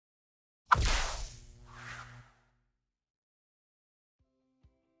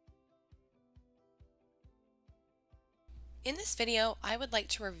In this video, I would like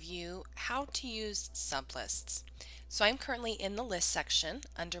to review how to use sublists. So I'm currently in the list section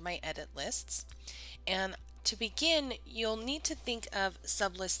under my edit lists. And to begin, you'll need to think of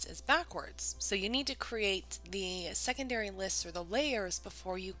sublists as backwards. So you need to create the secondary lists or the layers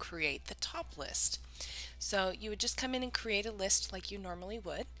before you create the top list. So you would just come in and create a list like you normally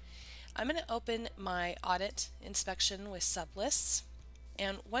would. I'm going to open my audit inspection with sublists.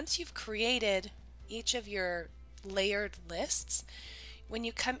 And once you've created each of your layered lists, when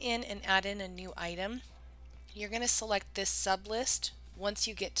you come in and add in a new item, you're going to select this sublist once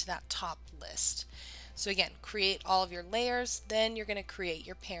you get to that top list. So again, create all of your layers, then you're going to create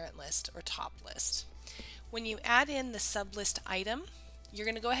your parent list or top list. When you add in the sublist item, you're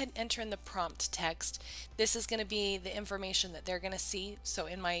going to go ahead and enter in the prompt text. This is going to be the information that they're going to see. So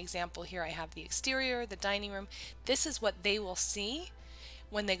in my example here, I have the exterior, the dining room. This is what they will see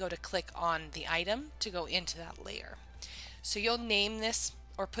when they go to click on the item to go into that layer. So you'll name this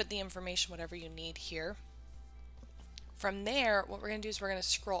or put the information, whatever you need here. From there, what we're going to do is we're going to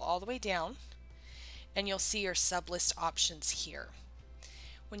scroll all the way down and you'll see your sublist options here.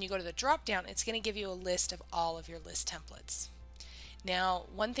 When you go to the drop down, it's going to give you a list of all of your list templates. Now,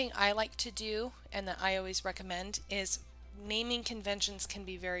 one thing I like to do and that I always recommend is naming conventions can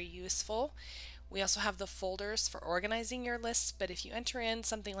be very useful. We also have the folders for organizing your lists, but if you enter in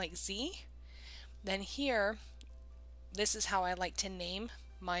something like Z, then here, this is how I like to name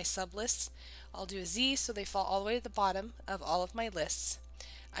my sublists. I'll do a Z so they fall all the way to the bottom of all of my lists.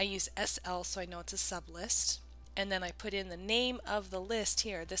 I use SL so I know it's a sublist. And then I put in the name of the list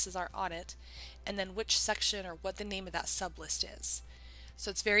here, this is our audit, and then which section or what the name of that sublist is. So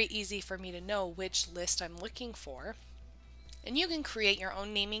it's very easy for me to know which list I'm looking for. And you can create your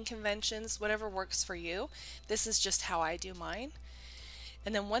own naming conventions, whatever works for you. This is just how I do mine.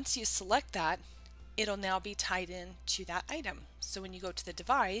 And then once you select that, it'll now be tied in to that item. So when you go to the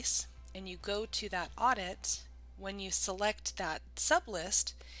device and you go to that audit, when you select that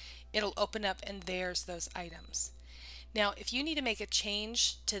sublist, it'll open up and there's those items. Now, if you need to make a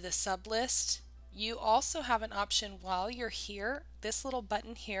change to the sublist, you also have an option while you're here. This little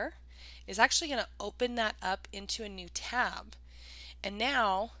button here is actually going to open that up into a new tab. And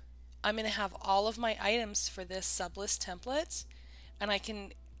now I'm going to have all of my items for this sublist template, and I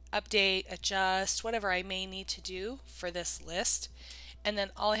can update, adjust, whatever I may need to do for this list. And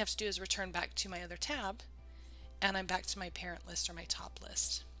then all I have to do is return back to my other tab, and I'm back to my parent list or my top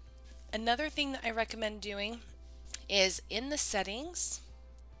list. Another thing that I recommend doing is in the settings,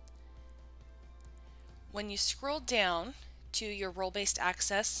 when you scroll down to your role-based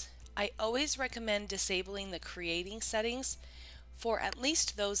access, I always recommend disabling the creating settings for at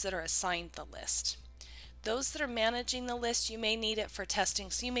least those that are assigned the list. Those that are managing the list, you may need it for testing,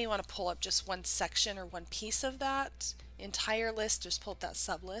 so you may want to pull up just one section or one piece of that entire list, just pull up that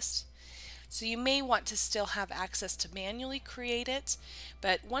sublist. So you may want to still have access to manually create it,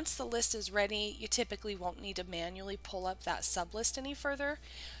 but once the list is ready, you typically won't need to manually pull up that sublist any further.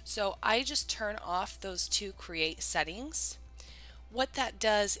 So I just turn off those two create settings. What that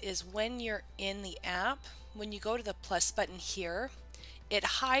does is when you're in the app, when you go to the plus button here, it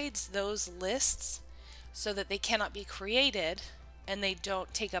hides those lists so that they cannot be created and they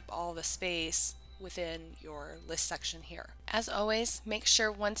don't take up all the space within your list section here. As always, make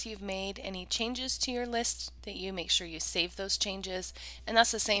sure once you've made any changes to your list that you make sure you save those changes, and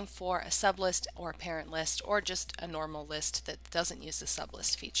that's the same for a sublist or a parent list or just a normal list that doesn't use the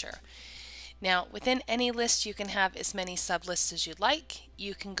sublist feature. Now, within any list, you can have as many sublists as you'd like.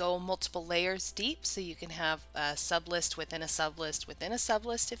 You can go multiple layers deep, so you can have a sublist within a sublist within a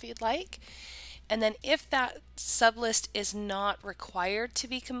sublist if you'd like. And then if that sublist is not required to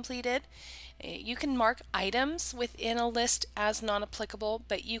be completed, you can mark items within a list as non-applicable,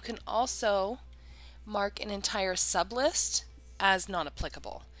 but you can also mark an entire sublist as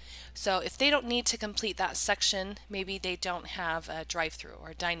non-applicable. So if they don't need to complete that section, maybe they don't have a drive-through or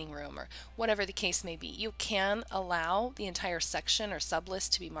a dining room or whatever the case may be, you can allow the entire section or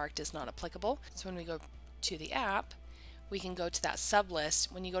sublist to be marked as non-applicable. So when we go to the app, we can go to that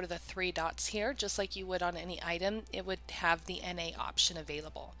sublist. When you go to the three dots here, just like you would on any item, it would have the NA option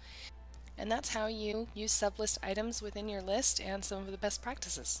available. And that's how you use sublist items within your list and some of the best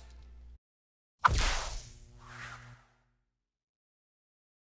practices.